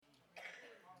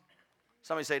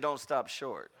Somebody say, don't stop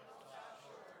short.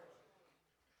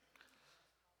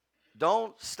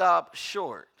 Don't stop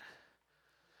short.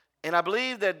 And I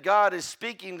believe that God is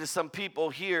speaking to some people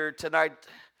here tonight,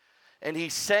 and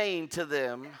he's saying to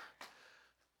them,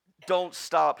 don't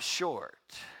stop short.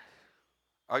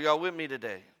 Are y'all with me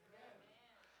today?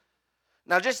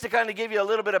 Now, just to kind of give you a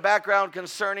little bit of background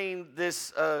concerning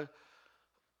this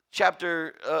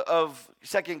chapter of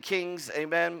 2 Kings,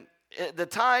 amen. At the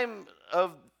time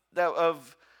of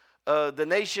the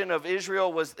nation of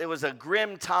Israel was a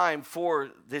grim time for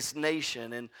this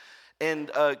nation,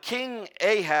 and King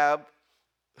Ahab,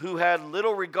 who had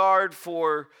little regard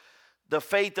for the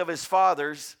faith of his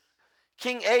fathers,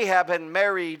 King Ahab had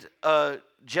married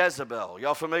Jezebel.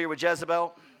 Y'all familiar with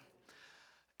Jezebel?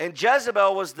 And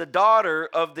Jezebel was the daughter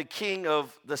of the king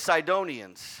of the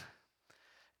Sidonians.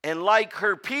 And like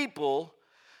her people,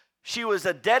 she was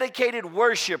a dedicated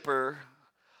worshiper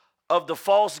of the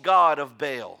false god of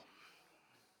Baal.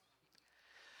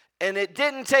 And it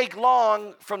didn't take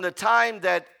long from the time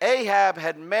that Ahab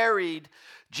had married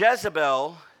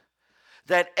Jezebel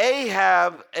that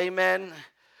Ahab, amen,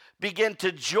 began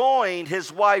to join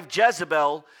his wife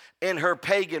Jezebel in her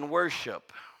pagan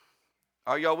worship.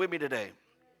 Are y'all with me today?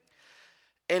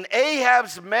 And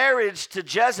Ahab's marriage to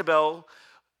Jezebel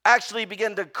actually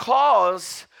began to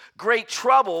cause great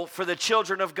trouble for the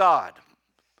children of God.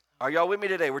 Are y'all with me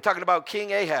today? We're talking about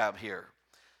King Ahab here.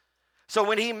 So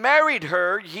when he married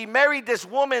her, he married this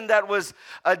woman that was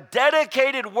a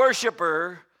dedicated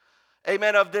worshiper,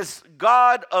 amen, of this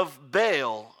god of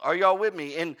Baal. Are y'all with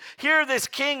me? And here this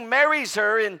king marries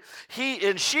her, and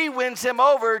she wins him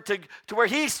over to where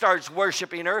he starts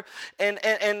worshiping her.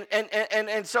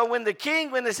 And so when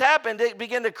this happened, it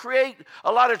began to create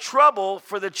a lot of trouble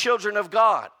for the children of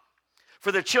God,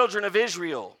 for the children of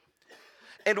Israel.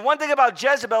 And one thing about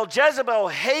Jezebel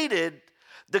hated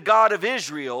the God of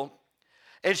Israel,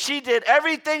 and she did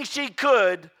everything she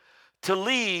could to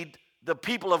lead the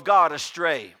people of God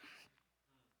astray.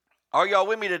 Are y'all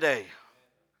with me today?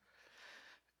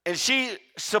 And she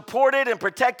supported and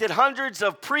protected hundreds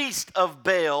of priests of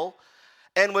Baal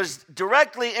and was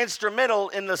directly instrumental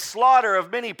in the slaughter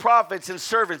of many prophets and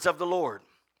servants of the Lord.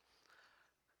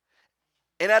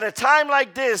 And at a time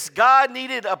like this, God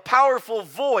needed a powerful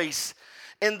voice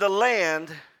in the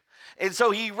land. And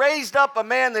so he raised up a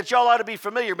man that y'all ought to be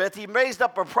familiar with. He raised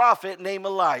up a prophet named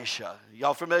Elisha.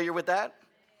 Y'all familiar with that?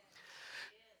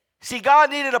 See,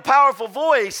 God needed a powerful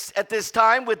voice at this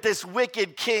time with this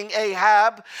wicked King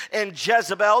Ahab and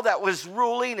Jezebel that was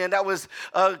ruling and that was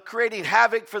creating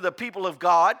havoc for the people of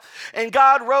God. And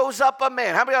God rose up a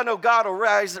man. How many of y'all know God will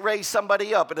raise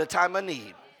somebody up at a time of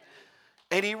need?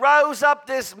 And he rose up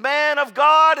this man of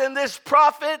God and this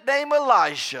prophet named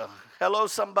Elisha. Hello,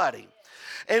 somebody.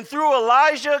 And through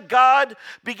Elijah, God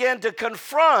began to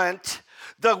confront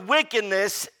the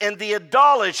wickedness and the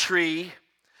idolatry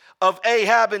of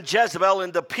Ahab and Jezebel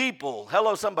and the people.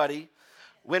 Hello, somebody.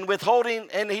 When withholding,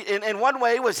 and in one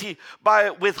way was he by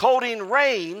withholding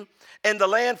rain in the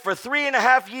land for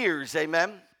 3.5 years.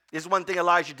 Amen. Is one thing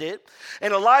Elijah did.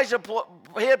 And Elijah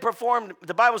had performed,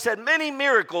 the Bible said, many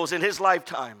miracles in his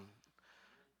lifetime.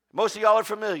 Most of y'all are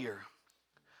familiar.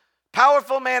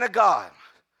 Powerful man of God.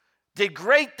 Did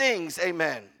great things,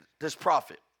 amen, this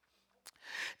prophet.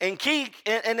 And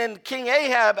then King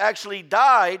Ahab actually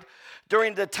died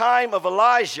during the time of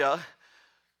Elijah,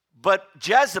 but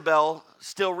Jezebel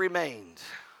still remained.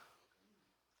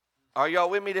 Are y'all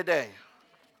with me today?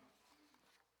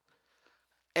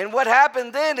 And what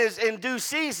happened then is in due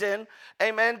season,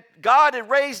 amen, God had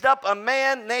raised up a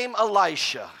man named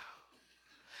Elisha.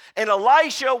 And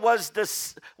Elisha was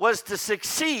to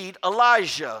succeed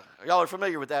Elijah. Y'all are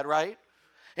familiar with that, right?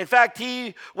 In fact,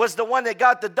 he was the one that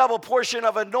got the double portion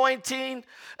of anointing,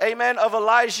 amen, of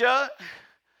Elijah.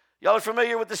 Y'all are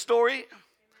familiar with the story?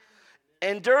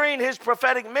 And during his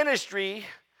prophetic ministry,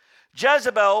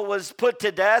 Jezebel was put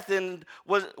to death,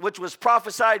 which was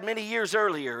prophesied many years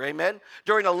earlier, amen?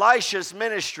 During Elisha's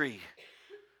ministry,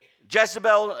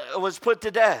 Jezebel was put to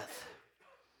death.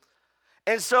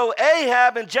 And so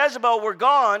Ahab and Jezebel were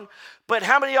gone, but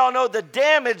how many of y'all know the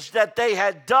damage that they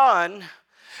had done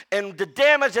and the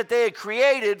damage that they had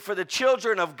created for the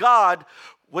children of God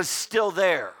was still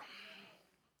there?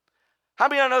 How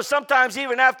many of y'all know sometimes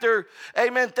even after,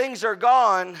 amen, things are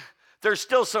gone, there's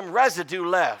still some residue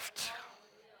left?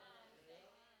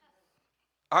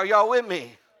 Are y'all with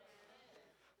me?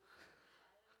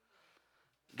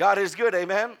 God is good,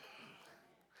 amen?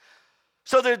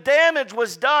 So the damage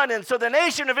was done, and so the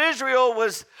nation of Israel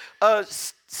was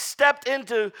stepped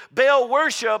into Baal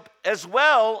worship as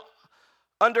well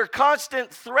under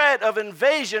constant threat of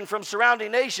invasion from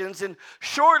surrounding nations. And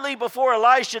shortly before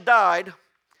Elisha died,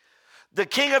 the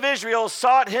king of Israel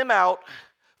sought him out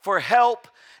for help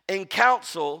and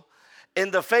counsel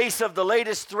in the face of the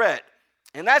latest threat.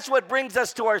 And that's what brings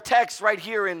us to our text right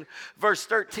here in verse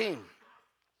 13.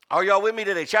 Are y'all with me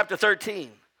today? Chapter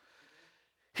 13.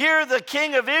 Here the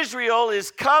king of Israel is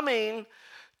coming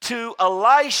to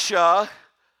Elisha,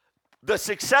 the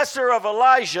successor of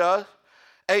Elijah,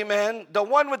 amen, the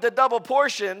one with the double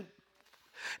portion.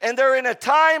 And they're in a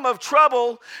time of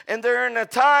trouble, and they're in a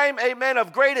time, amen,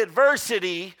 of great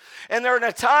adversity, and they're in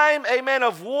a time, amen,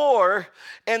 of war,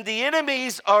 and the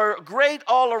enemies are great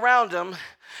all around them.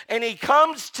 And he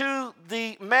comes to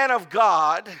the man of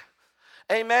God,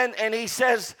 amen, and he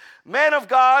says, man of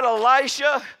God,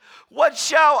 Elisha, what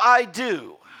shall I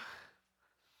do?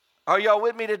 Are y'all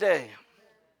with me today?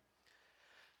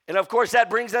 And of course, that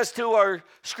brings us to our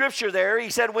scripture there. He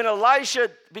said, when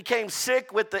Elisha became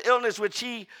sick with the illness which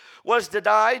he was to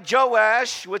die,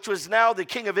 Joash, which was now the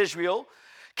king of Israel,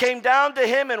 came down to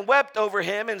him and wept over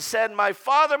him and said, my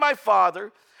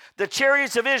father, the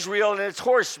chariots of Israel and its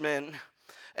horsemen.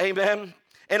 Amen.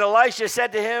 And Elisha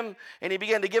said to him, and he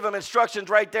began to give him instructions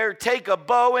right there, take a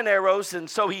bow and arrows. And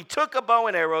so he took a bow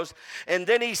and arrows. And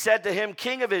then he said to him,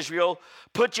 king of Israel,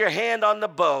 put your hand on the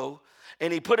bow.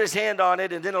 And he put his hand on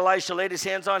it, and then Elisha laid his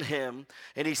hands on him.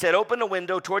 And he said, open the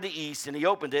window toward the east. And he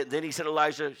opened it. And then he said,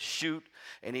 Elijah, shoot.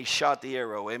 And he shot the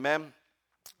arrow. Amen.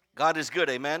 God is good.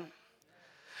 Amen.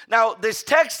 Now, this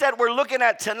text that we're looking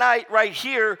at tonight right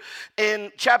here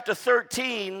in chapter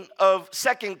 13 of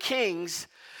 2 Kings,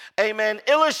 amen,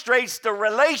 illustrates the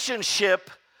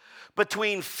relationship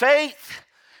between faith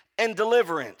and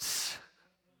deliverance.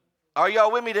 Are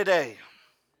y'all with me today?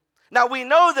 Now, we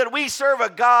know that we serve a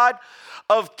God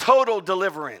of total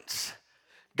deliverance.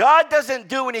 God doesn't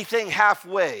do anything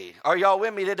halfway. Are y'all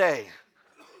with me today?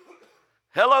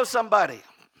 Hello, somebody.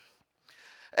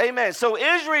 Amen. So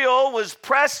Israel was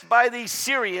pressed by these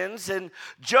Syrians, and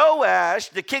Joash,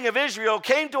 the king of Israel,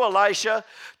 came to Elisha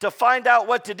to find out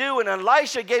what to do, and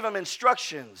Elisha gave him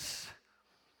instructions.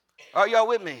 Are y'all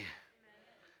with me?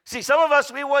 See, some of us,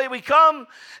 we come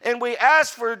and we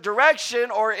ask for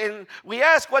direction, or we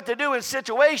ask what to do in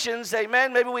situations,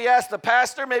 amen. Maybe we ask the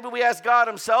pastor, maybe we ask God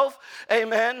himself,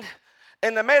 amen.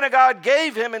 And the man of God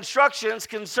gave him instructions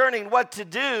concerning what to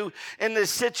do in this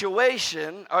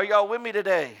situation. Are y'all with me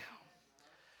today?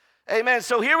 Amen.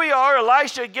 So here we are.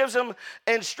 Elisha gives him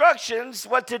instructions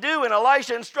what to do, and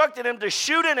Elisha instructed him to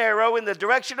shoot an arrow in the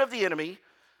direction of the enemy,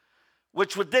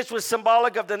 this was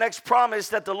symbolic of the next promise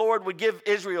that the Lord would give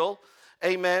Israel,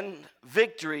 amen,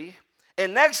 victory.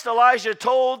 And next, Elijah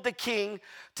told the king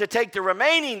to take the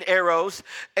remaining arrows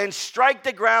and strike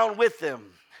the ground with them.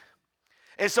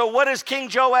 And so what does King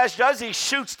Joash does? He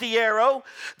shoots the arrow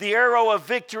of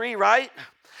victory, right?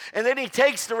 And then he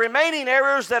takes the remaining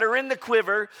arrows that are in the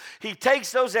quiver. He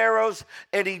takes those arrows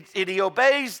and he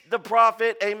obeys the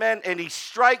prophet, amen, and he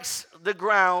strikes the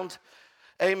ground.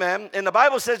 Amen. And the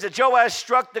Bible says that Joash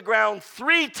struck the ground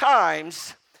 3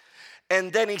 times,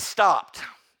 and then he stopped.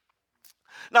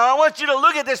 Now, I want you to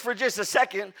look at this for just a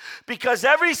second, because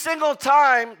every single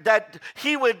time that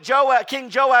King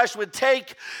Joash would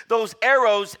take those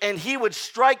arrows and he would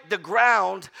strike the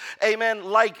ground, amen,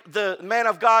 like the man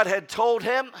of God had told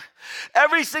him,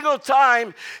 every single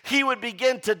time he would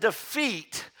begin to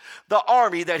defeat the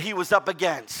army that he was up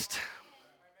against.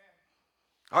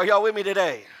 Are y'all with me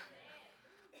today?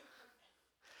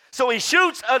 So he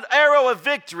shoots an arrow of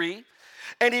victory,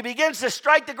 and he begins to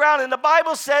strike the ground. And the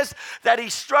Bible says that he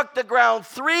struck the ground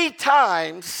 3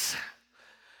 times.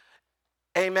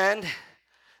 Amen.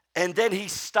 And then he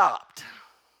stopped.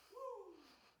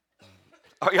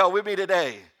 Are y'all with me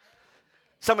today?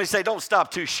 Somebody say, don't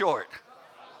stop too short.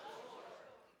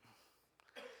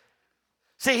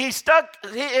 See,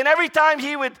 and every time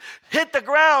he would hit the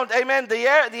ground, amen, the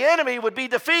enemy would be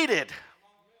defeated.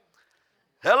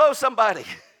 Hello, somebody.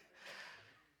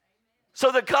 So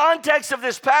the context of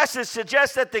this passage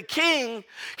suggests that the king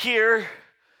here,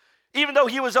 even though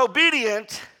he was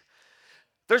obedient,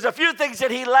 there's a few things that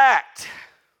he lacked.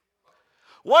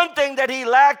 One thing that he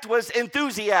lacked was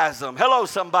enthusiasm. Hello,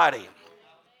 somebody.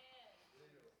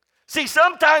 See,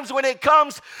 sometimes when it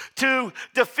comes to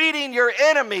defeating your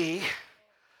enemy,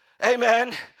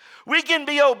 amen, we can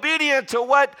be obedient to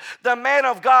what the man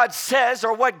of God says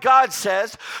or what God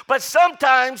says, but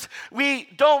sometimes we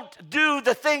don't do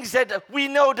the things that we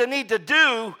know to need to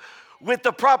do with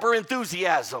the proper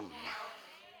enthusiasm.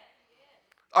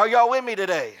 Are y'all with me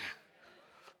today?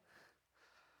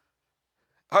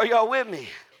 Are y'all with me?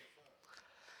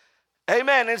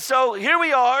 Amen. And so here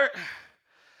we are.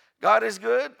 God is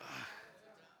good.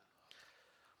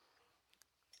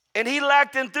 And he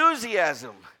lacked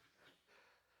enthusiasm.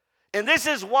 And this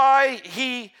is why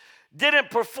he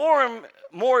didn't perform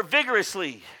more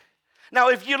vigorously. Now,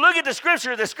 if you look at the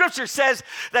scripture says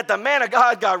that the man of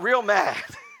God got real mad.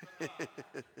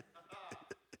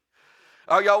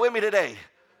 Are y'all with me today?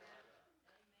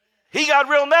 He got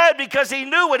real mad because he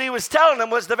knew what he was telling them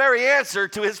was the very answer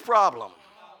to his problem.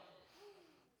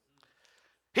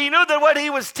 He knew that what he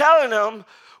was telling them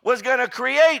was going to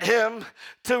create him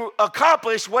to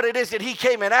accomplish what it is that he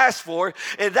came and asked for,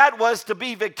 and that was to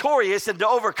be victorious and to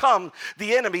overcome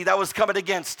the enemy that was coming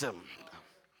against him.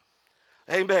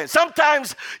 Amen.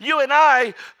 Sometimes you and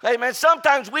I, amen,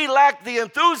 sometimes we lack the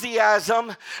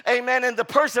enthusiasm, amen, and the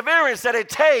perseverance that it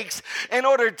takes in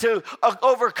order to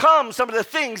overcome some of the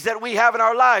things that we have in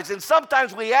our lives. And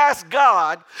sometimes we ask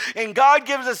God, and God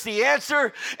gives us the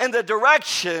answer and the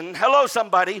direction. Hello,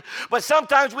 somebody. But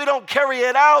sometimes we don't carry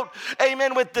it out,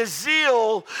 amen, with the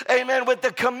zeal, amen, with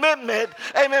the commitment,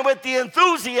 amen, with the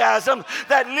enthusiasm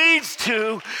that needs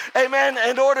to, amen,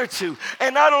 in order to.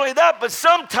 And not only that, but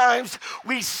sometimes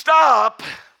we stop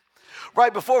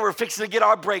right before we're fixing to get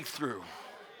our breakthrough.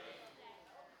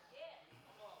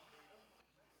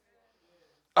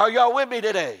 Are y'all with me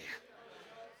today?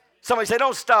 Somebody say,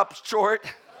 don't stop short.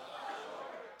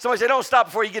 Somebody say, don't stop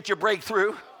before you get your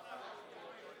breakthrough.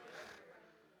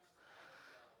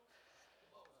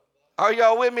 Are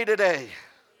y'all with me today?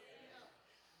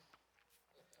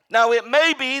 Now, it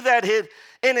may be that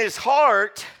in his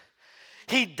heart,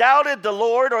 he doubted the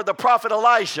Lord or the prophet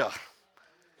Elisha.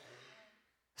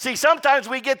 See, sometimes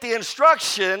we get the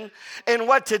instruction in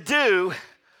what to do,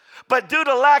 but due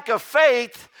to lack of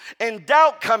faith and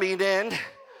doubt coming in,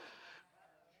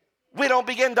 we don't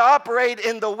begin to operate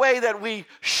in the way that we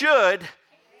should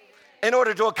in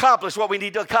order to accomplish what we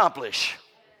need to accomplish.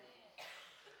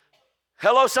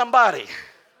 Hello, somebody.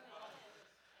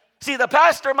 See, the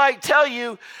pastor might tell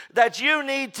you that you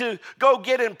need to go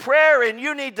get in prayer and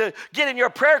you need to get in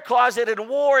your prayer closet and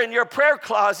war in your prayer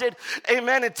closet,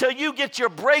 amen, until you get your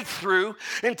breakthrough,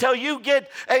 until you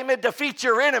get, amen, defeat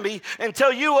your enemy,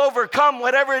 until you overcome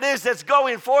whatever it is that's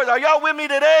going forth. Are y'all with me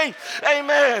today?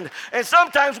 Amen. And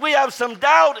sometimes we have some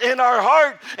doubt in our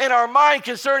heart, in our mind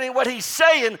concerning what he's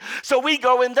saying, so we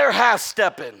go in there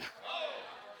half-stepping.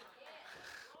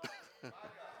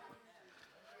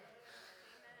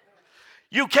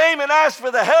 You came and asked for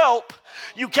the help.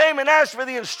 You came and asked for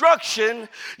the instruction.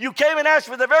 You came and asked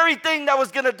for the very thing that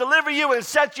was going to deliver you and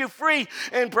set you free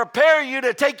and prepare you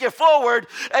to take you forward.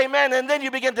 Amen. And then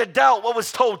you begin to doubt what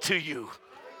was told to you.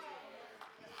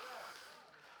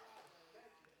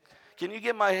 Can you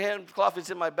get my hand cloth? It's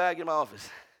in my bag in my office.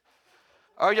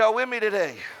 Are y'all with me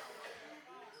today?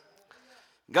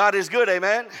 God is good,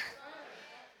 amen.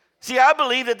 See, I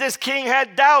believe that this king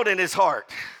had doubt in his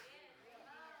heart.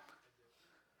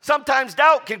 Sometimes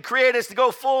doubt can create us to go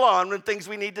full on with things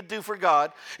we need to do for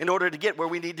God in order to get where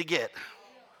we need to get.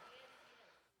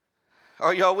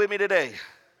 Are y'all with me today?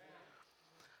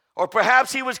 Or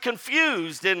perhaps he was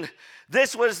confused and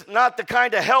this was not the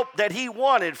kind of help that he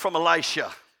wanted from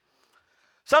Elisha.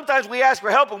 Sometimes we ask for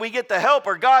help and we get the help,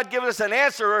 or God gives us an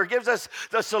answer or gives us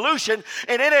the solution,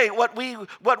 and it ain't what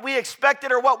we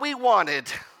expected or what we wanted.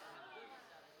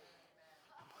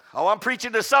 Oh, I'm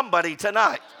preaching to somebody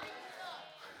tonight.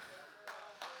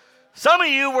 Some of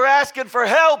you were asking for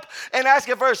help and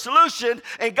asking for a solution,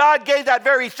 and God gave that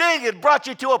very thing and brought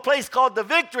you to a place called the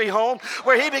Victory Home,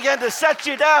 where he began to set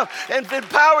you down and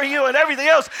empower you and everything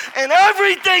else, and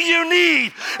everything you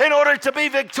need in order to be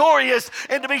victorious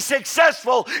and to be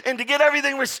successful and to get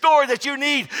everything restored that you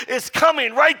need is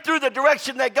coming right through the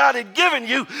direction that God had given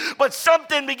you. But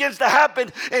something begins to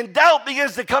happen and doubt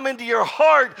begins to come into your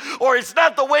heart, or it's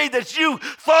not the way that you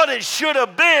thought it should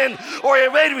have been, or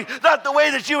it may be not the way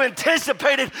that you anticipated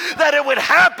that it would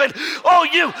happen. Oh,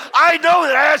 I know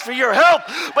that I asked for your help,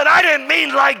 but I didn't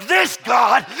mean like this,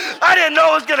 God. I didn't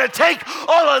know it was going to take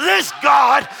all of this,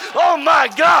 God. Oh, my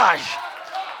gosh.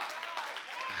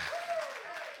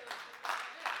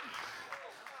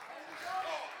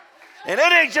 And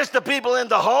it ain't just the people in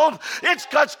the home. It's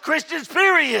Christians,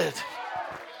 period.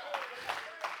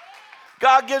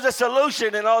 God gives a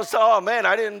solution, and also, oh, man,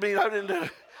 I didn't do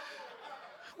it.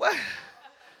 What?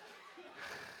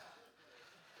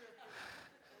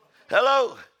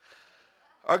 Hello?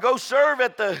 Or go serve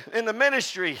in the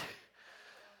ministry.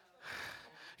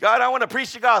 God, I want to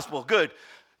preach the gospel. Good.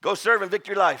 Go serve in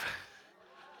Victory Life.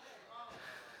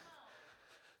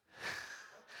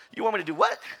 You want me to do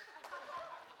what?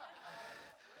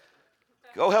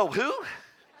 Go help who?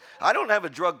 I don't have a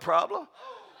drug problem.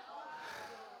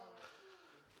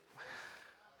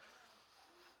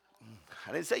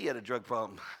 I didn't say you had a drug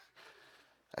problem.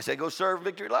 I said go serve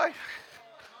Victory Life.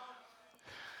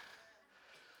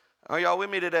 Are y'all with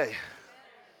me today?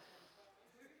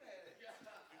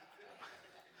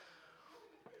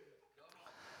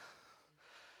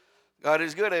 God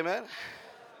is good, amen.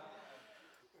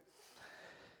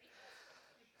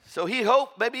 So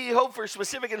maybe he hoped for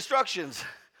specific instructions.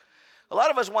 A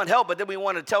lot of us want help, but then we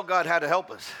want to tell God how to help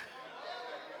us.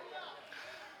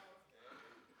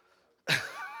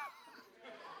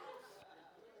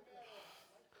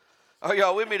 Are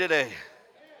y'all with me today?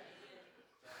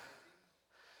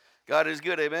 God is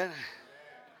good, amen.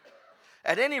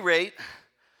 At any rate,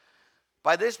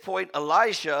 by this point,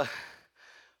 Elisha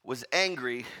was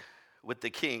angry with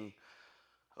the king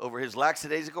over his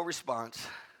lackadaisical response.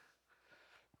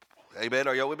 Amen.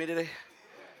 Are y'all with me today?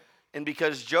 And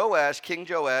because King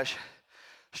Joash,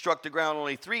 struck the ground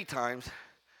only 3 times,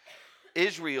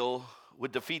 Israel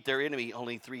would defeat their enemy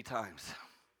only 3 times.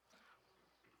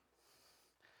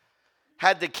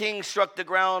 Had the king struck the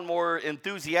ground more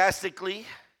enthusiastically,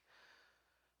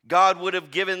 God would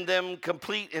have given them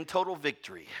complete and total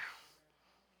victory.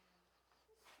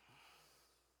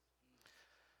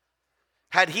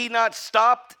 Had he not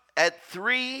stopped at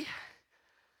 3,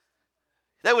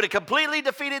 they would have completely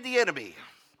defeated the enemy.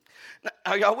 Now,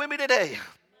 are y'all with me today?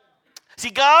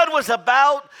 See, God was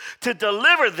about to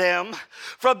deliver them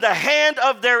from the hand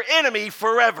of their enemy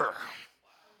forever.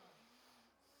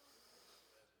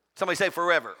 Somebody say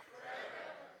forever.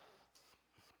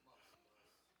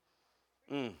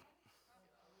 Some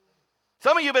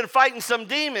of you have been fighting some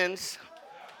demons.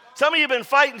 Some of you have been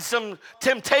fighting some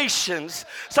temptations.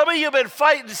 Some of you have been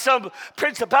fighting some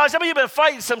principalities. Some of you have been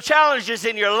fighting some challenges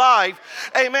in your life.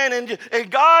 Amen. And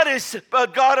God is a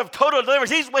God of total deliverance.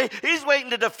 He's waiting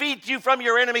to defeat you from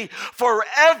your enemy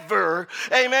forever.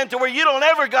 Amen. To where you don't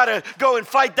ever got to go and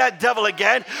fight that devil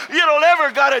again. You don't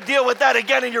ever got to deal with that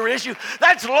again in your issue.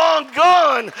 That's long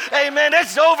gone. Amen.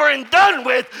 That's over and done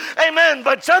with. Amen.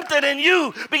 But something in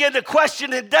you began to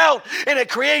question and doubt, and it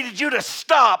created you to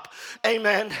stop.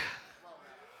 Amen.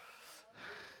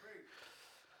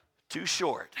 Too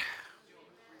short.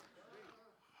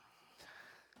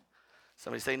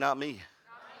 Somebody say, not me. Not me.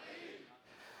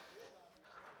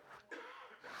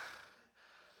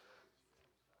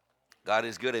 God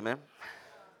is good, amen.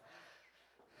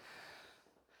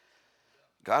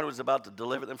 God was about to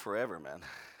deliver them forever, man.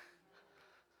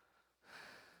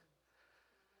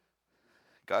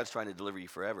 God's trying to deliver you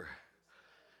forever.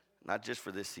 Not just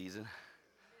for this season.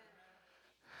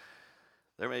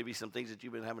 There may be some things that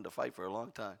you've been having to fight for a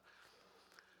long time.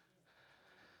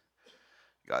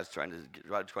 God's trying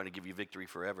to give you victory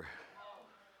forever.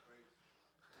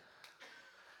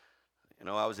 You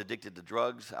know, I was addicted to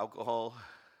drugs, alcohol,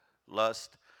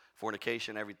 lust,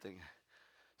 fornication, everything,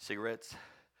 cigarettes.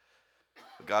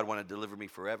 But God wanted to deliver me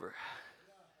forever.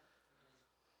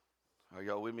 Are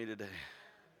y'all with me today?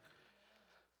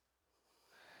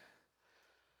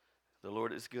 The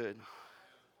Lord is good.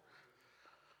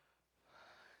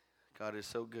 God is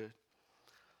so good.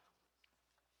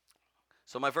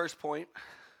 So my first point,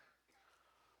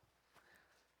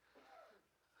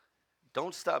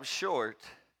 don't stop short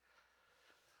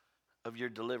of your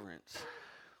deliverance.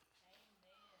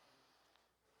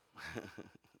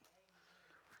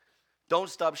 Don't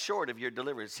stop short of your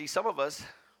deliverance. See, some of us,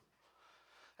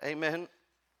 amen,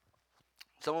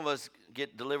 some of us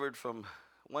get delivered from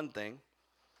one thing.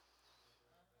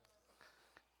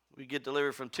 We get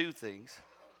delivered from 2 things.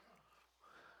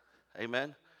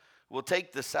 Amen. We'll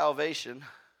take the salvation.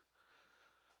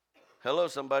 Hello,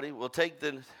 somebody. We'll take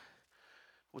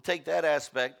that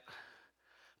aspect.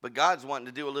 But God's wanting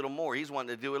to do a little more. He's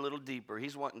wanting to do a little deeper.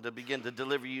 He's wanting to begin to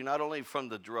deliver you not only from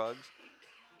the drugs,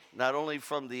 not only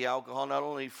from the alcohol, not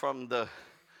only from the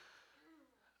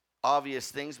obvious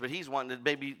things, but he's wanting to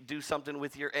maybe do something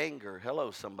with your anger.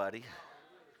 Hello, somebody.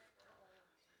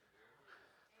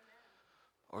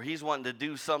 Or he's wanting to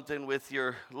do something with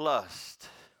your lust.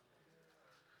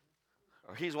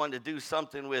 Or he's wanting to do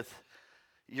something with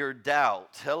your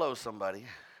doubt. Hello, somebody.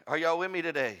 Are y'all with me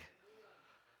today?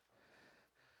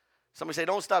 Somebody say,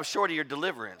 don't stop short of your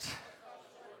deliverance.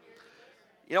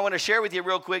 You know, I want to share with you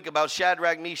real quick about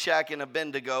Shadrach, Meshach, and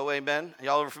Abednego. Amen.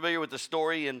 Y'all are familiar with the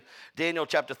story in Daniel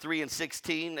chapter 3 and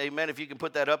 16. Amen. If you can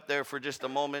put that up there for just a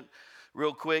moment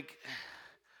real quick.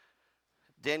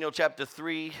 Daniel chapter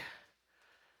 3.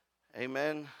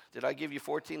 Amen. Did I give you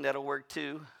 14? That'll work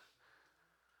too.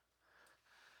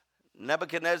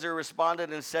 Nebuchadnezzar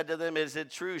responded and said to them, is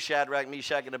it true, Shadrach,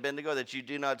 Meshach, and Abednego, that you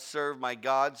do not serve my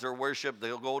gods or worship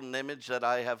the golden image that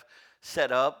I have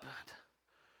set up?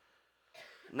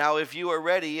 Now, if you are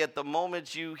ready, at the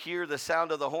moment you hear the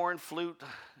sound of the horn, flute,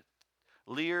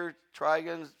 lyre,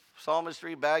 trigon,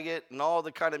 psalmistry, baguette, and all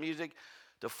the kind of music,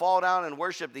 to fall down and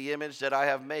worship the image that I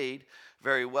have made,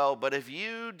 very well. But if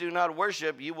you do not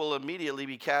worship, you will immediately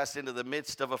be cast into the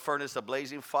midst of a furnace of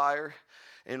blazing fire.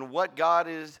 And what God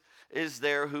is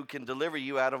there who can deliver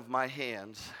you out of my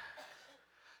hands?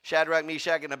 Shadrach,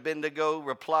 Meshach, and Abednego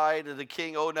replied to the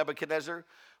king, O Nebuchadnezzar,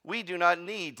 we do not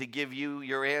need to give you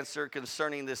your answer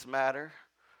concerning this matter.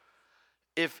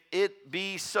 If it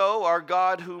be so, our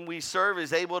God whom we serve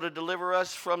is able to deliver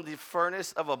us from the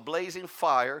furnace of a blazing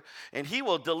fire, and he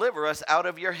will deliver us out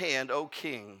of your hand, O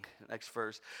king. Next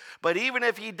verse. But even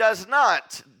if he does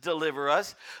not deliver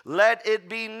us, let it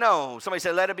be known. Somebody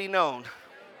say, let it be known.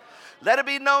 Let it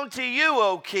be known to you,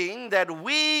 O king, that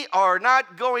we are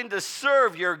not going to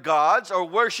serve your gods or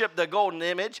worship the golden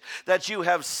image that you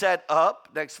have set up.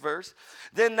 Next verse.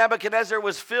 Then Nebuchadnezzar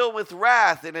was filled with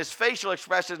wrath, and his facial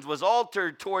expressions was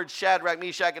altered towards Shadrach,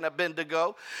 Meshach, and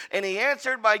Abednego. And he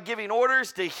answered by giving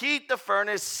orders to heat the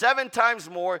furnace 7 times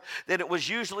more than it was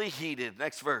usually heated.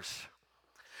 Next verse.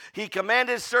 He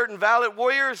commanded certain valiant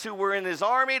warriors who were in his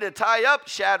army to tie up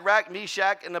Shadrach,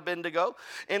 Meshach, and Abednego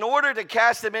in order to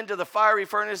cast them into the fiery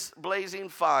furnace blazing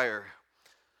fire.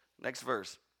 Next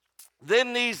verse.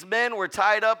 Then these men were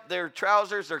tied up, their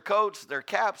trousers, their coats, their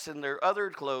caps, and their other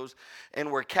clothes,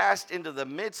 and were cast into the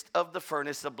midst of the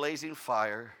furnace of blazing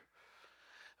fire.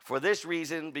 For this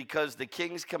reason, because the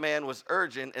king's command was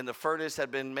urgent and the furnace had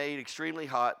been made extremely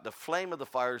hot, the flame of the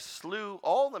fire slew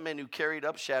all the men who carried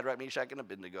up Shadrach, Meshach, and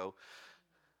Abednego.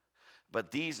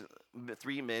 But these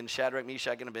 3 men, Shadrach,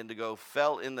 Meshach, and Abednego,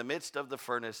 fell in the midst of the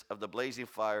furnace of the blazing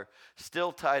fire,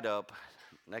 still tied up.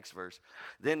 Next verse.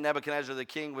 Then Nebuchadnezzar the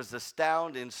king was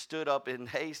astounded and stood up in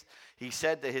haste. He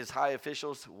said to his high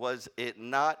officials, was it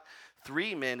not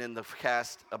 3 men in the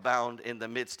cast abound in the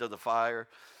midst of the fire?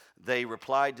 They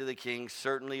replied to the king,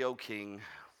 certainly, O king.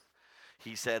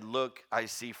 He said, look, I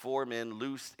see 4 men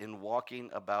loosed and walking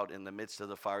about in the midst of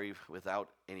the fire without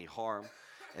any harm.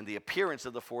 And the appearance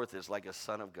of the 4th is like a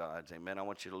son of God's. Amen. I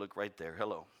want you to look right there.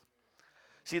 Hello.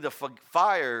 See, the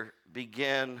fire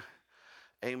began,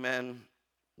 amen,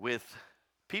 with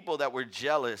people that were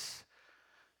jealous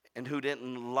and who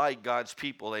didn't like God's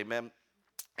people. Amen.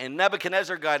 And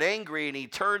Nebuchadnezzar got angry, and he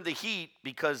turned the heat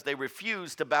because they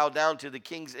refused to bow down to the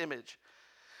king's image.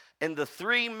 And the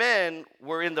 3 men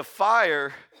were in the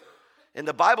fire, and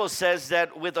the Bible says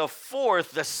that with a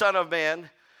 4th, the Son of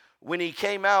Man, when he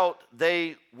came out,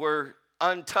 they were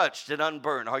untouched and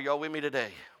unburned. Are y'all with me today?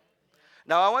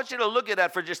 Now, I want you to look at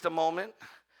that for just a moment.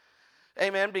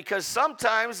 Amen. Because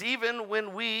sometimes, even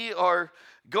when we are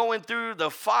going through the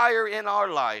fire in our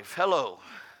life, hello,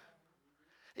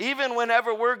 even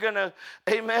whenever we're going to,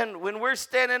 amen, when we're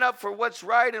standing up for what's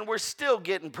right and we're still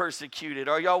getting persecuted.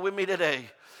 Are y'all with me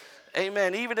today?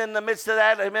 Amen. Even in the midst of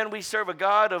that, amen, we serve a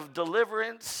God of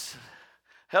deliverance.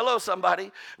 Hello,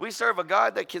 somebody. We serve a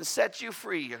God that can set you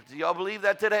free. Do y'all believe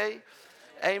that today?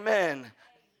 Amen.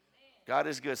 God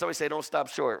is good. Somebody say, don't stop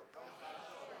short.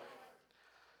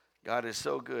 God is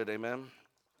so good. Amen.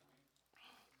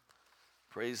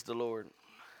 Praise the Lord.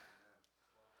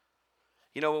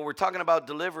 You know, when we're talking about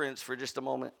deliverance for just a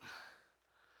moment,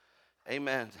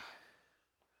 amen.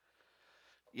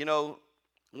 You know,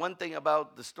 one thing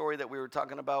about the story that we were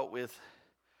talking about with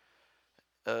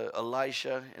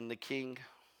Elisha and the king,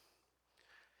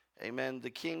 amen, the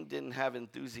king didn't have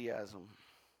enthusiasm.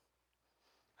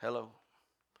 Hello.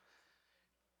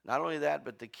 Not only that,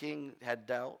 but the king had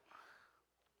doubt.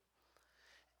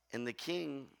 And the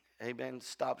king, amen,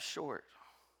 stopped short.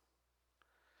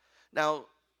 Now,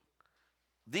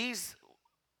 these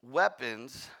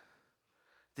weapons,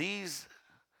 this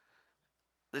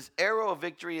arrow of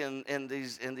victory and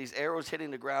these arrows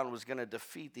hitting the ground was going to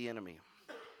defeat the enemy.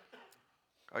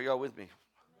 Are y'all with me?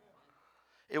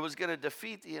 It was going to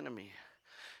defeat the enemy.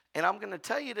 And I'm going to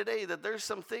tell you today that there's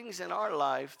some things in our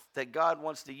life that God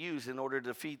wants to use in order to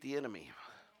defeat the enemy.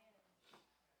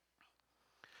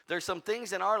 There's some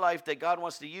things in our life that God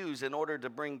wants to use in order to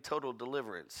bring total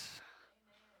deliverance.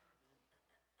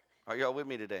 Are y'all with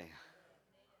me today?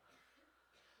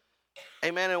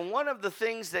 Amen. And one of the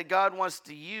things that God wants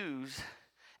to use,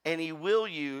 and he will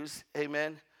use,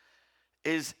 amen,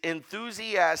 is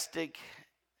enthusiastic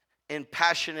and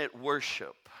passionate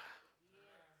worship.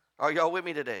 Are y'all with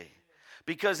me today?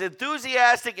 Because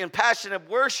enthusiastic and passionate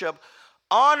worship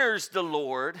honors the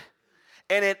Lord,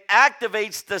 and it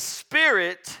activates the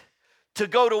Spirit to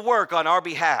go to work on our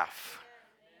behalf.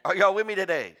 Are y'all with me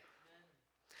today?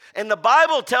 And the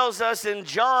Bible tells us in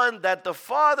John that the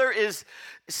Father is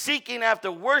seeking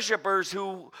after worshipers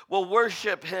who will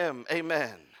worship him.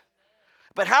 Amen.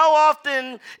 But how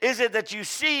often is it that you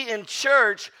see in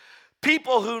church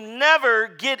people who never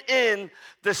get in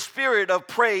the spirit of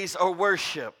praise or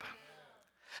worship?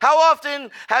 How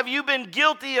often have you been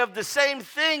guilty of the same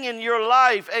thing in your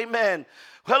life? Amen.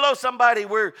 Hello, somebody,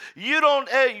 where you don't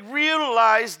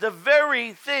realize the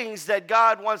very things that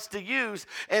God wants to use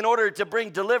in order to bring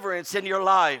deliverance in your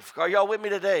life. Are y'all with me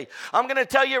today? I'm going to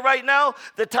tell you right now,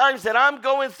 the times that I'm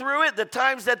going through it, the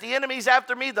times that the enemy's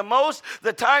after me the most,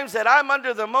 the times that I'm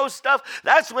under the most stuff,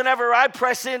 that's whenever I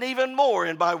press in even more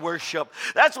in my worship.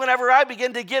 That's whenever I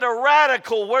begin to get a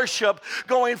radical worship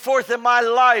going forth in my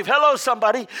life. Hello,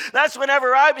 somebody. That's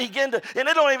whenever I begin to, and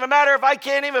it don't even matter if I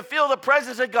can't even feel the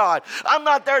presence of God. I'm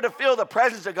not there to feel the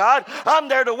presence of God. I'm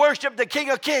there to worship the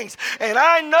King of Kings. And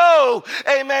I know,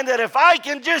 amen, that if I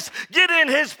can just get in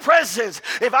his presence,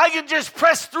 if I can just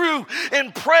press through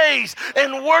in praise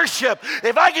and worship,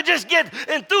 if I can just get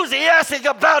enthusiastic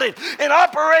about it and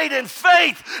operate in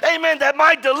faith, amen, that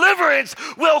my deliverance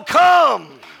will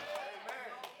come.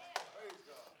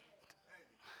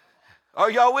 Are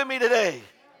y'all with me today?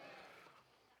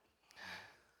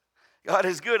 God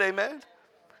is good, amen.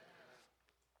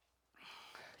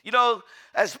 You know,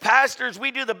 as pastors, we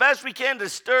do the best we can to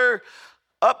stir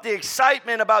up the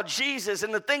excitement about Jesus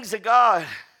and the things of God.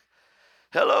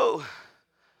 Hello.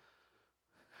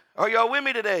 Are y'all with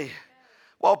me today?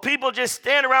 While people just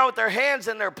stand around with their hands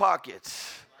in their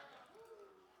pockets.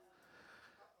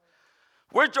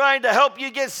 We're trying to help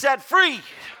you get set free.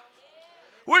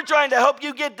 We're trying to help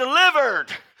you get delivered.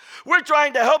 We're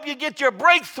trying to help you get your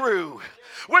breakthrough.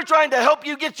 We're trying to help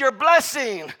you get your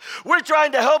blessing. We're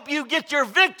trying to help you get your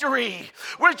victory.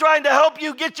 We're trying to help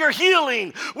you get your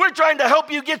healing. We're trying to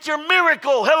help you get your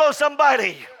miracle. Hello,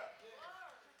 somebody.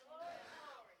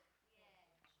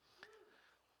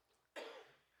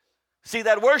 See,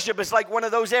 that worship is like one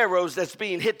of those arrows that's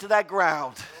being hit to that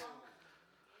ground.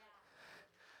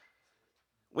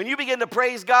 When you begin to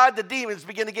praise God, the demons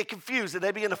begin to get confused and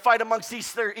they begin to fight amongst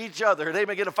each other. They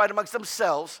begin to fight amongst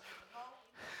themselves.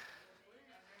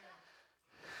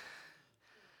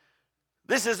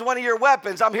 This is one of your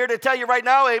weapons. I'm here to tell you right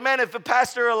now, amen, if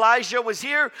Pastor Elijah was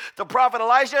here, the prophet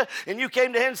Elijah, and you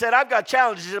came to him and said, I've got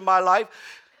challenges in my life.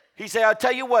 He said, I'll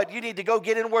tell you what, you need to go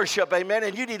get in worship, amen,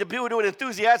 and you need to do it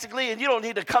enthusiastically, and you don't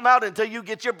need to come out until you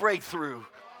get your breakthrough.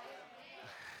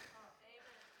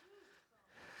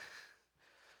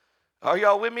 Are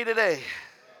y'all with me today?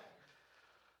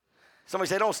 Somebody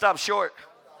say, don't stop short.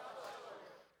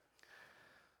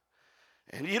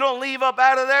 And you don't leave up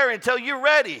out of there until you're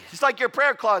ready. It's like your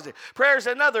prayer closet. Prayer is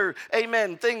another,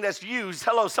 amen, thing that's used.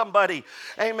 Hello, somebody.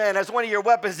 Amen. That's one of your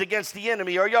weapons against the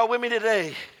enemy. Are y'all with me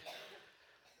today?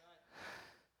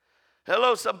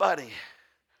 Hello, somebody.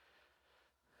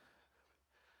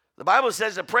 The Bible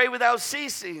says to pray without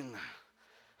ceasing.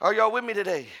 Are y'all with me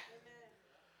today?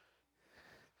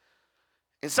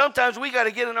 And sometimes we got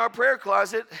to get in our prayer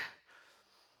closet.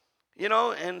 You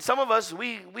know, and some of us,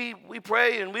 we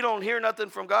pray and we don't hear nothing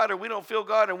from God or we don't feel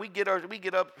God and we get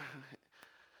up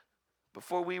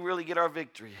before we really get our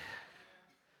victory.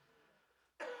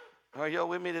 Are y'all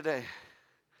with me today?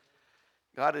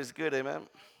 God is good, amen.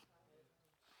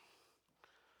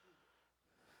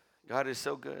 God is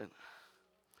so good.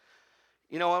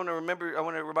 You know, I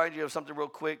want to remind you of something real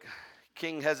quick.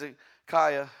 King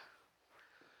Hezekiah,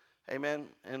 amen,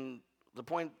 and the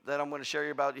point that I'm going to share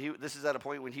you about, this is at a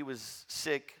point when he was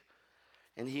sick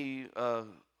and he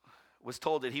was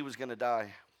told that he was going to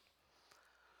die.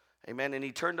 Amen. And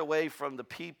he turned away from the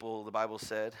people, the Bible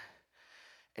said,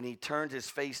 and he turned his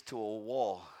face to a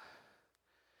wall.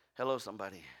 Hello,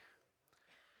 somebody.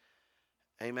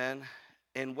 Amen.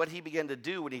 And what he began to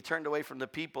do when he turned away from the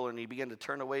people and he began to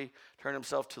turn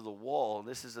himself to the wall, and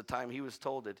this is the time he was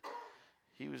told that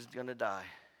he was going to die.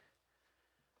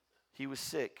 He was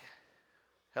sick.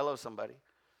 Hello, somebody.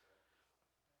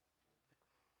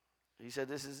 He said,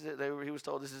 this is it. He was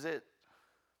told, this is it.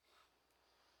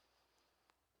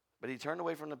 But he turned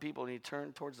away from the people and he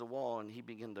turned towards the wall and he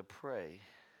began to pray.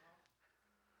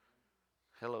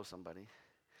 Hello, somebody.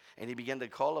 And he began to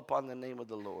call upon the name of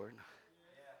the Lord.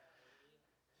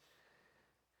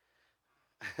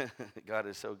 God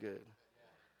is so good.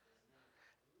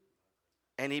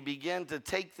 And he began to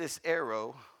take this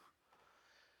arrow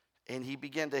and he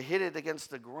began to hit it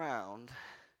against the ground,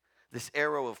 this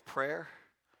arrow of prayer.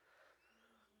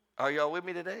 Are y'all with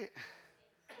me today?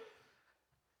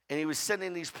 And he was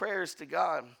sending these prayers to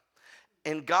God.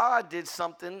 And God did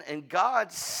something, and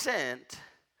God sent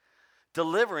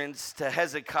deliverance to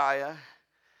Hezekiah.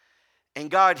 And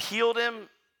God healed him,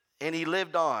 and he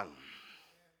lived on.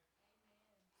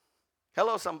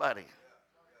 Hello, somebody.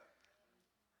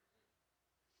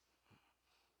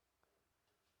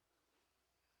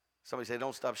 Somebody say,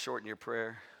 don't stop short in your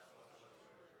prayer.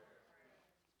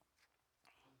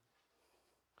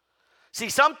 See,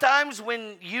 sometimes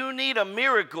when you need a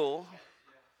miracle,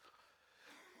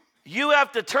 you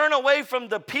have to turn away from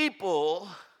the people,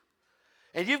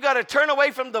 and you've got to turn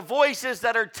away from the voices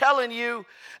that are telling you,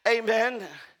 amen,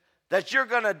 that you're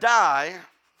going to die,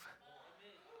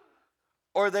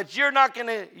 or that you're not going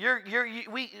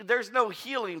to, there's no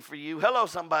healing for you. Hello,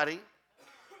 somebody.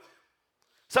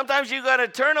 Sometimes you got to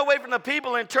turn away from the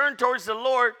people and turn towards the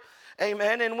Lord,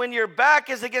 amen, and when your back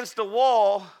is against the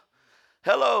wall,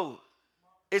 hello,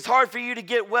 it's hard for you to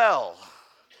get well.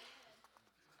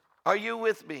 Are you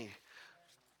with me?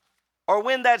 Or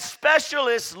when that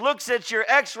specialist looks at your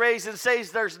x-rays and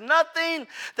says, there's nothing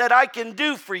that I can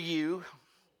do for you,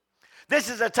 this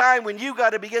is a time when you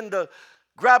got to begin to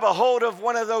grab a hold of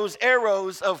one of those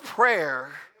arrows of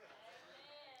prayer.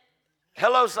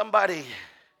 Hello, somebody.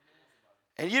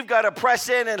 And you've got to press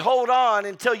in and hold on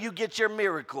until you get your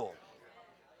miracle.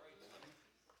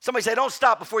 Somebody say, don't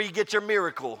stop before you get your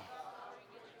miracle.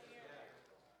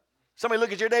 Somebody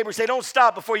look at your neighbor and say, don't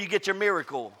stop before you get your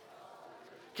miracle.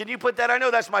 Can you put that? I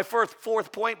know that's my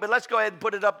fourth point, but let's go ahead and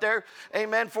put it up there.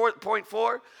 Amen. Point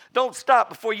 4. Don't stop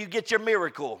before you get your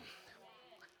miracle.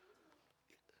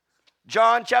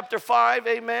 John chapter 5,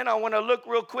 amen. I want to look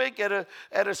real quick at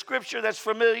a scripture that's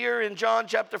familiar in John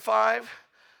chapter 5.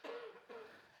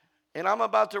 And I'm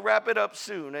about to wrap it up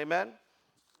soon, amen.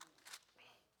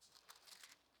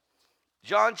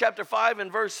 John chapter 5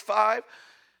 and verse 5.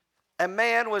 A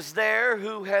man was there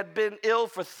who had been ill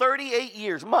for 38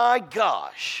 years. My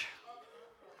gosh.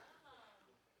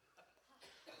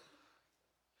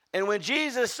 And when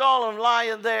Jesus saw him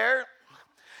lying there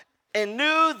and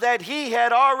knew that he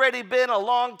had already been a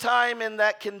long time in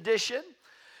that condition,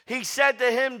 he said to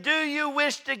him, do you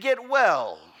wish to get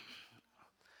well?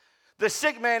 The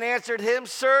sick man answered him,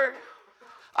 sir,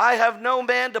 I have no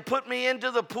man to put me into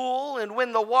the pool, and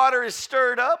when the water is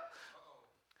stirred up,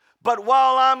 But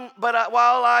while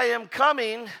I am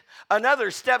coming,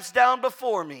 another steps down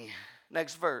before me.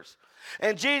 Next verse.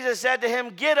 And Jesus said to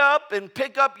him, get up and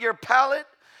pick up your pallet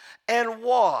and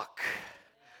walk.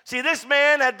 See, this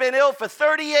man had been ill for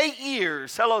 38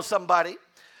 years. Hello, somebody.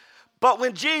 But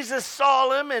when Jesus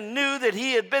saw him and knew that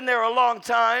he had been there a long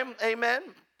time, amen.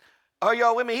 Are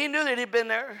y'all with me? He knew that he'd been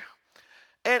there.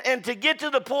 And to get to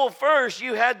the pool first,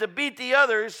 you had to beat the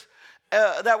others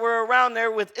that were around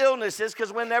there with illnesses,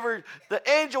 because whenever the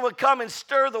angel would come and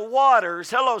stir the waters,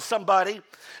 hello, somebody,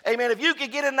 amen, if you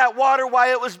could get in that water while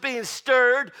it was being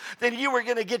stirred, then you were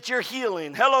going to get your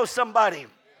healing. Hello, somebody.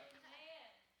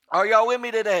 Are y'all with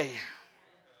me today?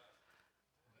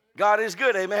 God is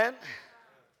good, amen.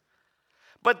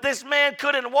 But this man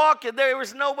couldn't walk, and there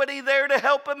was nobody there to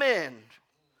help him in.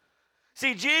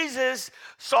 See, Jesus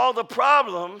saw the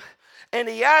problem, and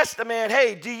he asked the man,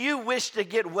 hey, do you wish to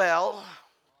get well?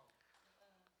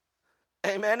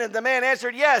 Amen. And the man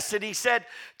answered yes. And he said,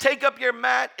 take up your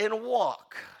mat and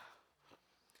walk.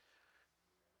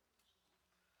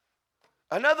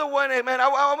 Another one, amen. I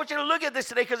want you to look at this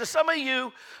today, because some of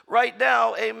you right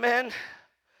now, amen,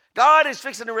 God is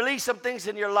fixing to release some things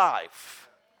in your life.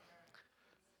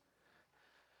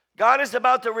 God is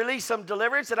about to release some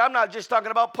deliverance, and I'm not just talking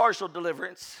about partial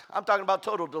deliverance. I'm talking about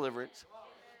total deliverance.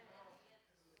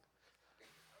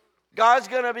 God's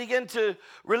going to begin to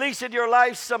release in your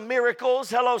life some miracles.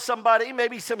 Hello, somebody.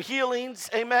 Maybe some healings.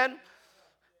 Amen.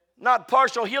 Not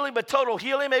partial healing, but total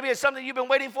healing. Maybe it's something you've been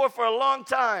waiting for a long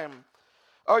time.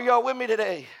 Are y'all with me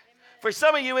today? Amen. For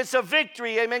some of you, it's a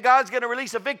victory. Amen. God's going to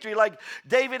release a victory like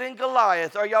David and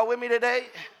Goliath. Are y'all with me today?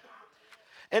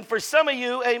 And for some of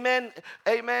you, amen,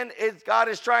 God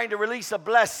is trying to release a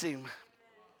blessing.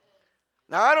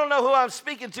 Now, I don't know who I'm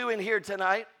speaking to in here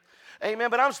tonight. Amen.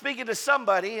 But I'm speaking to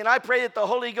somebody, and I pray that the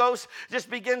Holy Ghost just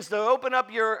begins to open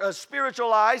up your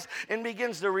spiritual eyes and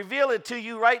begins to reveal it to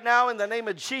you right now in the name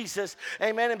of Jesus.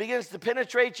 Amen. And begins to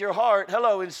penetrate your heart.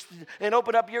 Hello. And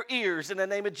open up your ears in the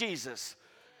name of Jesus.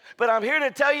 But I'm here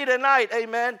to tell you tonight,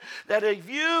 amen, that if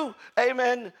you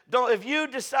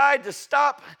decide to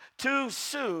stop too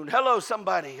soon, hello,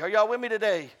 somebody. Are y'all with me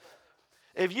today?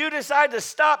 If you decide to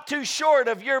stop too short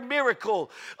of your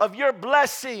miracle, of your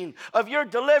blessing, of your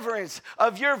deliverance,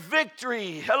 of your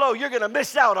victory, hello, you're going to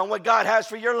miss out on what God has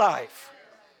for your life.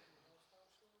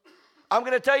 I'm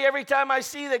going to tell you, every time I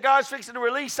see that God's fixing to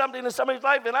release something in somebody's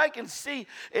life, and I can see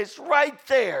it's right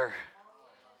there,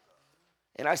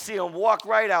 and I see them walk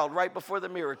right out right before the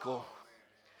miracle.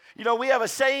 You know, we have a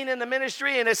saying in the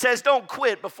ministry, and it says, don't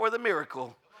quit before the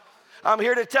miracle. I'm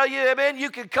here to tell you, amen, you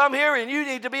can come here and you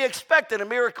need to be expecting a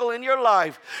miracle in your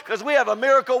life because we have a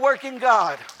miracle-working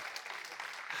God.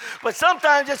 But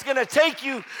sometimes it's going to take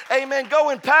you, amen,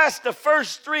 going past the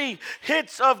first 3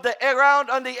 hits of the round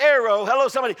on the arrow. Hello,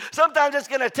 somebody. Sometimes it's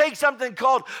going to take something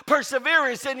called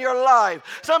perseverance in your life.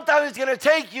 Sometimes it's going to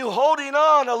take you holding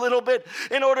on a little bit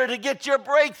in order to get your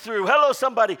breakthrough. Hello,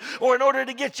 somebody. Or in order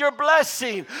to get your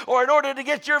blessing. Or in order to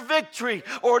get your victory.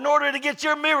 Or in order to get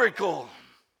your miracle.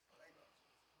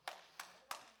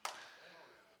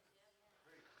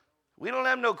 We don't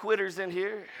have no quitters in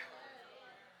here.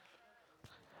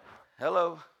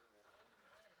 Hello.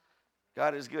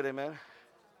 God is good, amen.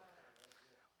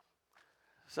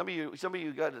 Some of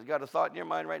you got a thought in your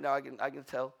mind right now. I can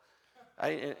tell.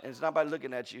 It's not by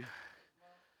looking at you.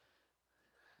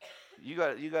 You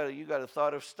got a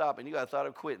thought of stopping. You got a thought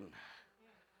of quitting.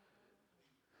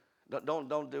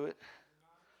 Don't do it.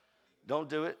 Don't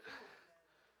do it.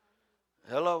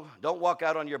 Hello. Don't walk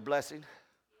out on your blessing.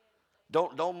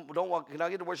 Don't walk. Can I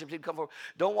get the worship team come forward?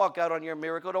 Don't walk out on your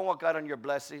miracle. Don't walk out on your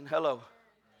blessing. Hello.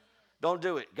 Don't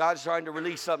do it. God's trying to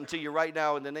release something to you right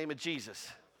now in the name of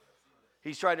Jesus.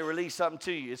 He's trying to release something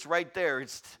to you. It's right there.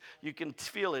 You can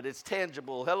feel it. It's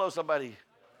tangible. Hello, somebody.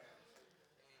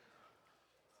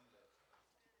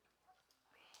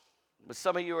 But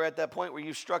some of you are at that point where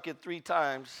you've struck it 3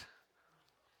 times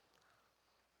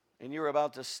and you're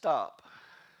about to stop.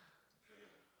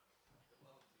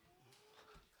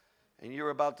 And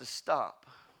you're about to stop.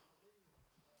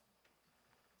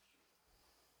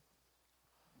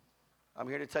 I'm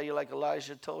here to tell you, like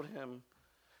Elijah told him,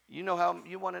 you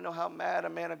want to know how mad a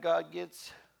man of God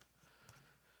gets?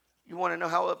 You want to know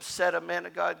how upset a man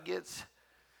of God gets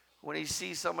when he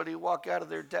sees somebody walk out of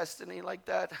their destiny like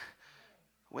that?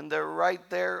 When they're right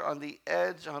there on the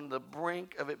edge, on the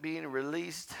brink of it being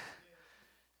released,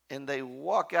 and they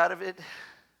walk out of it,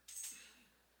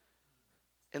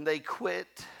 and they quit,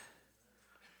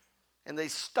 and they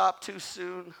stop too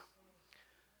soon.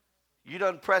 You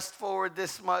done pressed forward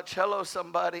this much. Hello,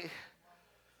 somebody.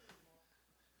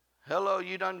 Hello,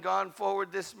 you done gone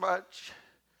forward this much.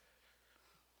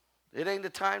 It ain't the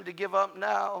time to give up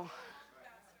now.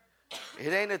 It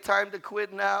ain't the time to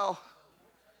quit now.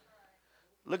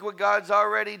 Look what God's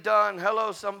already done.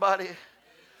 Hello, somebody.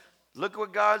 Look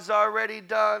what God's already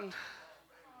done.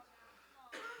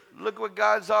 Look what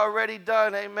God's already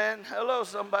done, amen. Hello,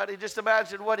 somebody. Just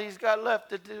imagine what he's got left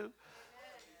to do.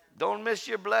 Don't miss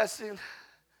your blessing.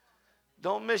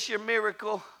 Don't miss your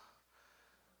miracle.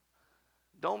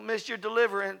 Don't miss your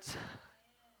deliverance.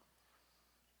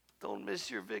 Don't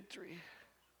miss your victory.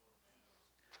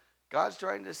 God's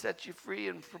trying to set you free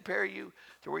and prepare you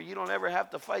to where you don't ever have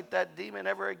to fight that demon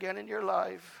ever again in your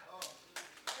life.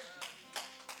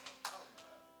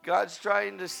 God's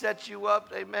trying to set you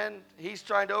up, amen. He's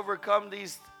trying to overcome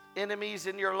these enemies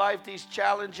in your life, these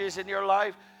challenges in your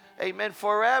life, amen,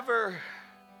 forever.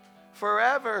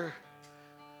 Forever.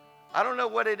 I don't know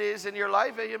what it is in your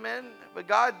life, amen, but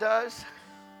God does.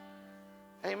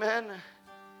 Amen.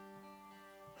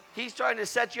 He's trying to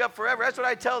set you up forever. That's what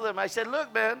I tell them. I said,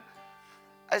 look, man,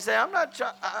 I say, I'm not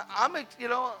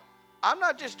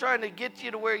just trying to get you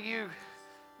to where you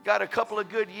got a couple of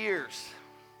good years.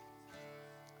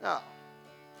 No.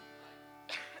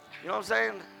 You know what I'm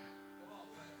saying?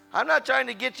 I'm not trying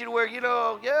to get you to where,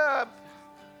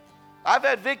 I've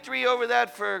had victory over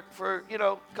that for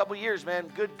a couple of years,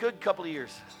 man. Good couple of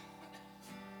years.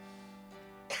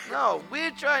 No,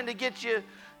 we're trying to get you,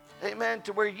 amen,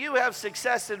 to where you have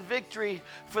success and victory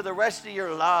for the rest of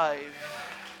your life.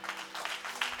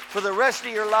 For the rest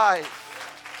of your life.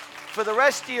 For the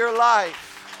rest of your life.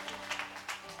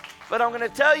 But I'm going to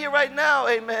tell you right now,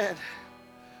 amen.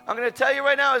 I'm going to tell you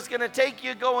right now, it's going to take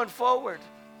you going forward.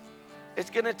 It's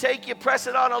going to take you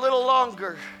pressing on a little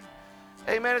longer.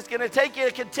 Amen. It's going to take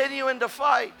you continuing to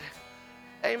fight.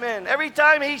 Amen. Every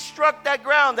time he struck that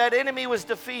ground, that enemy was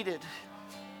defeated.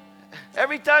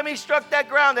 Every time he struck that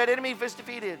ground, that enemy was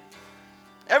defeated.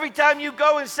 Every time you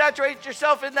go and saturate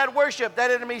yourself in that worship,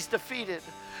 that enemy's defeated.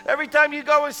 Every time you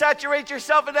go and saturate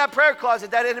yourself in that prayer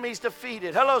closet, that enemy's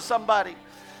defeated. Hello, somebody.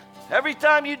 Every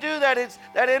time you do that,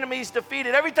 that enemy's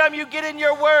defeated. Every time you get in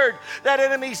your word, that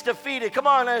enemy's defeated. Come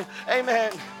on,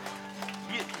 amen.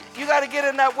 You got to get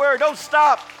in that word. Don't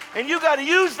stop. And you got to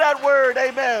use that word,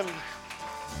 amen.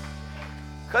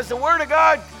 Because the word of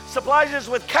God supplies us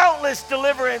with countless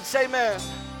deliverance, amen.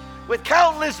 With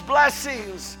countless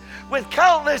blessings, with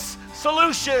countless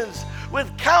solutions,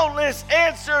 with countless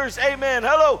answers, amen.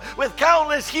 Hello, with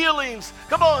countless healings.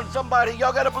 Come on, somebody.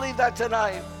 Y'all got to believe that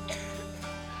tonight.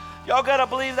 Y'all got to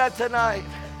believe that tonight.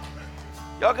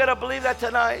 Y'all got to believe that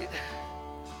tonight.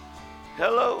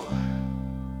 Hello.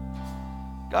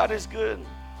 God is good.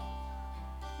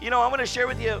 You know, I'm going to share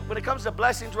with you, when it comes to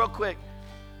blessings real quick,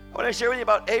 I want to share with you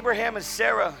about Abraham and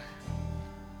Sarah.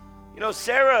 You know,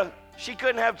 Sarah, she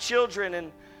couldn't have children,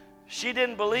 and she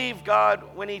didn't believe God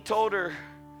when he told her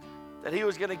that he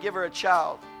was going to give her a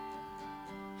child.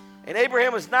 And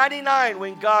Abraham was 99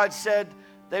 when God said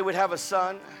they would have a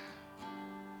son.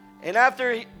 And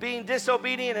after being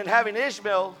disobedient and having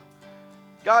Ishmael,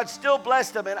 God still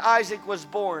blessed them, and Isaac was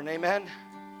born. Amen.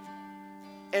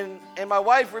 And my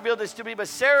wife revealed this to me, but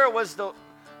Sarah was the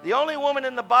only woman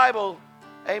in the Bible,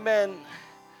 amen,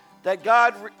 that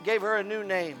God gave her a new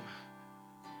name.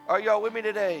 Are y'all with me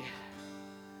today?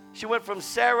 She went from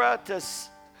Sarah to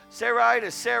Sarai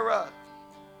to Sarah.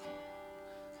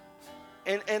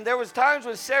 And there was times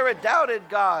when Sarah doubted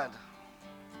God.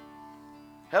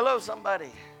 Hello,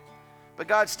 somebody. But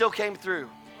God still came through.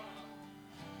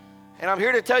 And I'm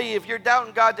here to tell you, if you're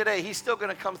doubting God today, he's still going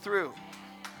to come through.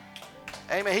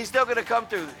 Amen. He's still going to come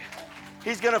through.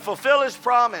 He's going to fulfill his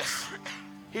promise.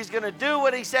 He's going to do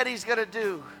what he said he's going to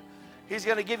do. He's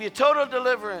going to give you total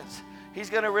deliverance. He's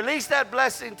going to release that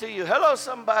blessing to you. Hello,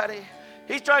 somebody.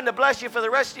 He's trying to bless you for the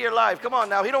rest of your life. Come on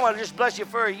now. He don't want to just bless you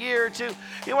for a year or two.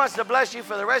 He wants to bless you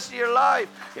for the rest of your life.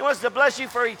 He wants to bless you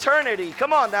for eternity.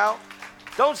 Come on now.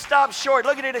 Don't stop short.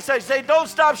 Look at it and say, don't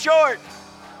stop short.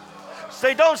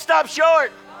 Say, don't stop short.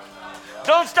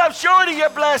 Don't stop short of your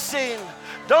blessing.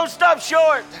 Don't stop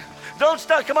short. Don't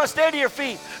stop. Come on, stand to your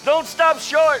feet. Don't stop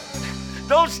short.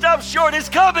 Don't stop short. It's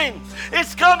coming.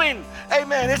 It's coming.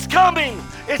 Amen. It's coming.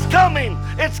 It's coming.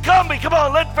 It's coming. Come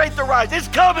on, let faith arise. It's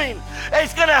coming.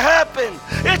 It's going to happen.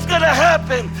 It's going to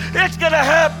happen. It's going to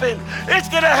happen. It's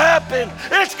going to happen.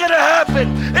 It's going to happen.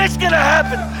 It's going to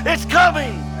happen. It's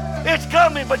coming. It's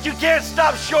coming, but you can't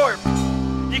stop short.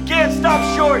 You can't stop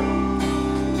short.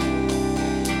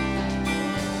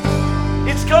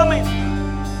 It's coming. Go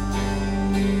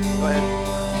ahead.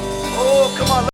 Oh, come on.